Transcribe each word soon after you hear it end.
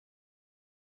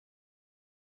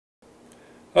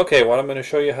Okay, what I'm going to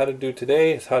show you how to do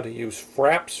today is how to use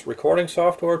FRAPS recording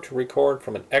software to record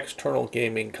from an external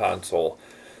gaming console.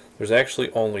 There's actually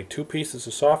only two pieces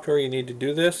of software you need to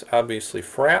do this. Obviously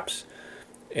FRAPS,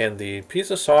 and the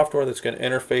piece of software that's going to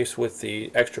interface with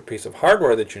the extra piece of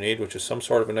hardware that you need, which is some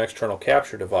sort of an external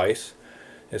capture device,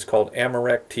 is called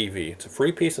AmaRecTV. It's a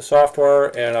free piece of software,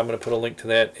 and I'm going to put a link to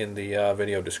that in the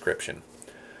video description.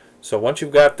 So once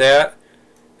you've got that,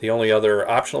 the only other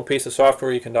optional piece of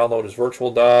software you can download is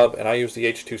Virtualdub, and I use the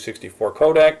H.264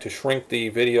 codec to shrink the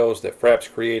videos that FRAPS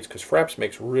creates, because FRAPS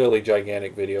makes really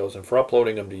gigantic videos, and for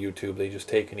uploading them to YouTube they just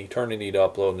take an eternity to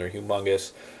upload and they're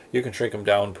humongous. You can shrink them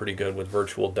down pretty good with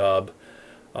Virtualdub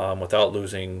without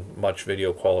losing much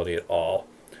video quality at all.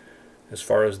 As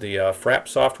far as the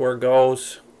FRAPS software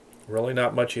goes, really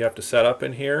not much you have to set up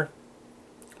in here.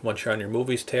 Once you're on your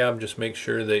Movies tab, just make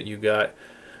sure that you got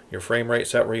your frame rate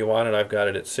set where you want it. I've got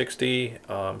it at 60.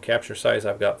 Capture size,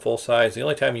 I've got full size. The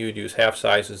only time you would use half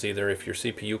size is either if your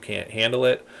CPU can't handle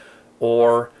it,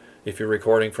 or if you're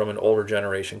recording from an older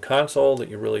generation console that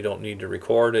you really don't need to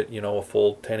record it, you know, a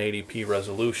full 1080p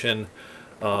resolution,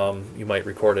 you might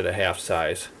record it at half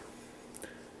size.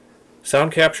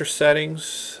 Sound capture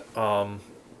settings, I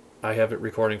have it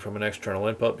recording from an external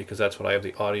input because that's what I have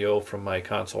the audio from my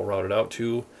console routed out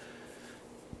to.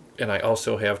 And I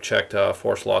also have checked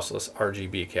force lossless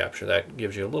RGB capture. That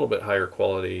gives you a little bit higher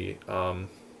quality.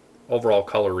 Overall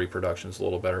color reproduction is a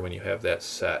little better when you have that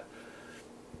set.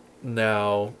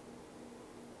 Now,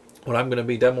 what I'm going to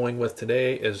be demoing with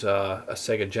today is a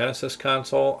Sega Genesis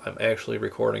console. I'm actually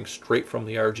recording straight from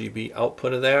the RGB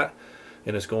output of that,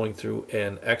 and it's going through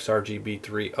an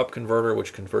XRGB3 up converter,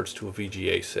 which converts to a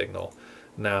VGA signal.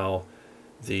 Now,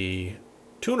 the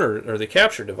tuner, or the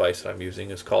capture device that I'm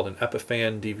using, is called an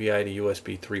Epiphan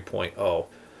DVI2USB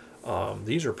 3.0.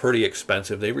 These are pretty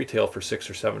expensive. They retail for $600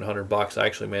 or $700. I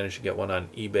actually managed to get one on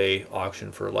eBay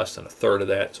auction for less than a third of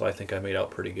that, so I think I made out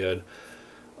pretty good.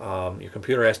 Your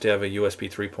computer has to have a USB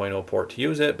 3.0 port to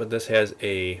use it, but this has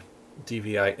a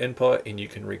DVI input, and you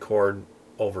can record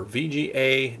over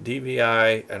VGA,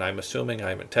 DVI, and I'm assuming, I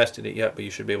haven't tested it yet, but you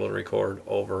should be able to record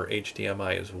over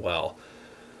HDMI as well.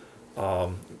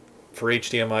 For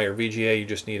HDMI or VGA, you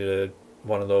just need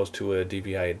one of those to a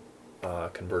DVI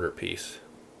converter piece.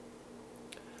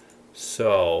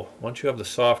 So once you have the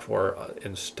software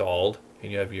installed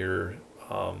and you have your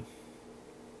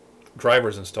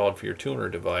drivers installed for your tuner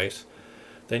device,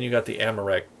 then you got the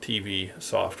AmaRecTV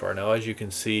software. Now, as you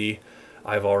can see,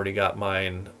 I've already got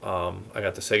mine. I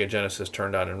got the Sega Genesis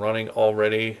turned on and running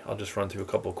already. I'll just run through a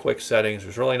couple quick settings.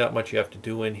 There's really not much you have to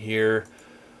do in here.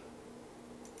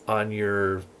 On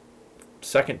your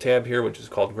second tab here, which is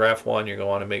called Graph 1, you're going to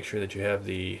want to make sure that you have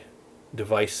the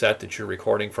device set that you're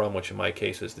recording from, which in my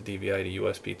case is the DVI to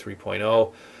USB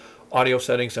 3.0. Audio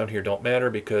settings down here don't matter,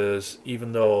 because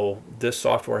even though this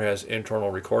software has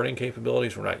internal recording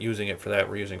capabilities, we're not using it for that.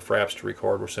 We're using FRAPS to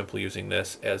record. We're simply using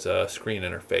this as a screen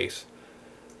interface.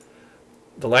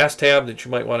 The last tab that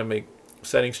you might want to make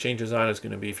settings changes on is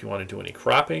going to be if you want to do any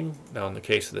cropping. Now, in the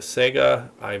case of the Sega,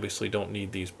 I obviously don't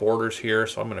need these borders here,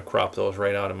 so I'm going to crop those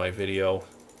right out of my video,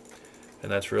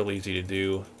 and that's real easy to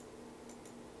do.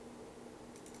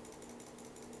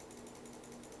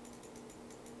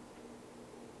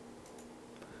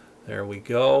 There we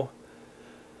go.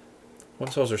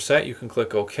 Once those are set, you can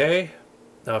click OK.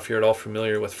 Now, if you're at all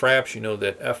familiar with FRAPS, you know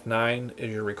that F9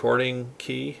 is your recording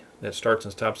key that starts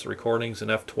and stops the recordings,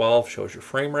 and F12 shows your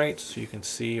frame rates. So you can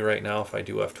see right now, if I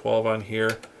do F12 on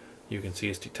here, you can see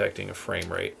it's detecting a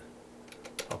frame rate.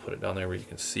 I'll put it down there where you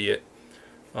can see it.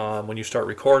 When you start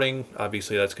recording,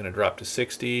 obviously that's going to drop to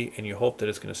 60, and you hope that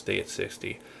it's going to stay at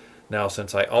 60. Now,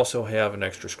 since I also have an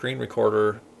extra screen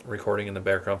recorder recording in the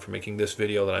background for making this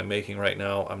video that I'm making right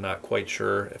now, I'm not quite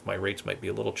sure if my rates might be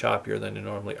a little choppier than they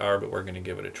normally are, but we're going to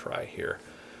give it a try here.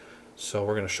 So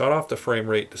we're going to shut off the frame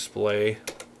rate display,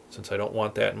 since I don't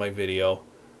want that in my video,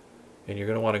 and you're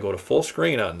going to want to go to full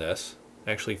screen on this.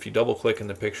 Actually, if you double click in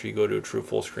the picture, you go to a true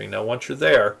full screen. Now, once you're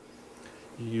there,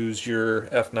 you use your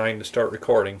F9 to start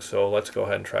recording, so let's go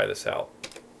ahead and try this out.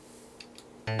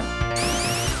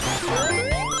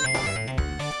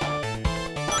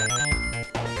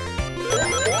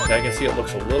 I can see it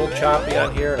looks a little choppy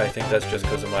on here, and I think that's just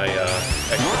because of my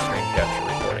extra screen capture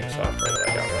recording software that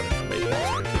I got running for making this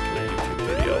particular YouTube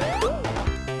video.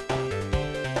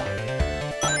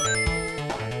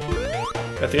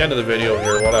 At the end of the video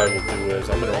here, what I will do is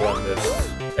I'm going to run this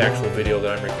actual video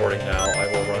that I'm recording now. I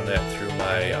will run that through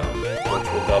my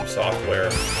Virtualdub software,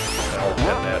 and I'll pin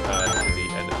that on to the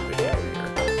end of the video here.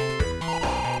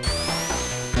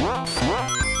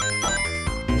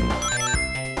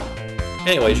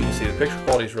 Anyways, you can see the picture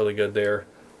quality is really good there.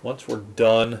 Once we're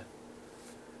done,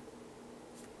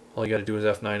 all you got to do is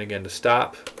F9 again to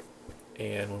stop.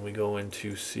 And when we go in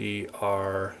to see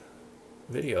our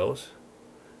videos,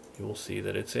 you will see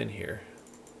that it's in here.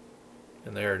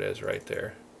 And there it is right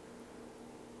there.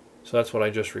 So that's what I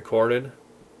just recorded.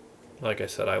 Like I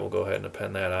said, I will go ahead and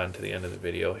append that on to the end of the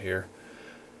video here.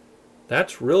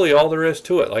 That's really all there is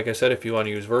to it. Like I said, if you want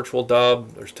to use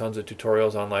Virtualdub, there's tons of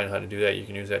tutorials online how to do that. You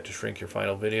can use that to shrink your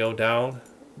final video down.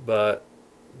 But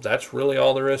that's really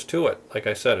all there is to it. Like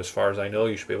I said, as far as I know,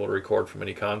 you should be able to record from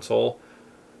any console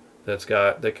that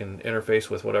can interface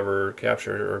with whatever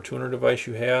capture or tuner device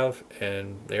you have,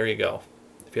 and there you go.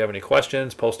 If you have any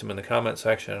questions, post them in the comment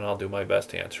section and I'll do my best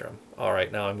to answer them.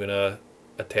 Alright, now I'm going to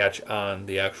attach on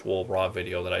the actual raw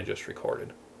video that I just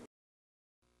recorded.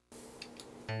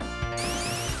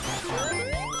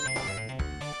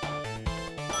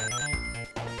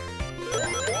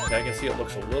 I can see it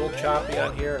looks a little choppy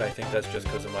on here, and I think that's just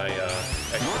because of my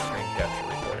extra screen capture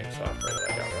recording software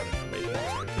that I got running for making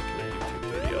this particular YouTube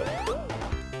video.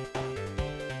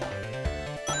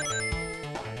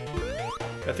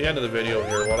 At the end of the video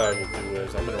here, what I will do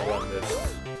is I'm going to run this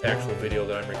actual video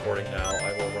that I'm recording now.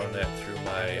 I will run that through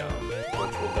my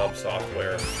Virtualdub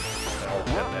software, and I'll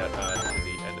append that on to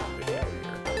the end of the video here.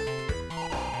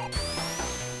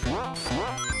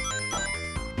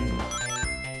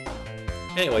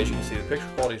 Anyways, you can see the picture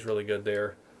quality is really good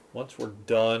there. Once we're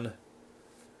done,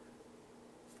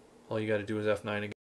 all you got to do is F9 again.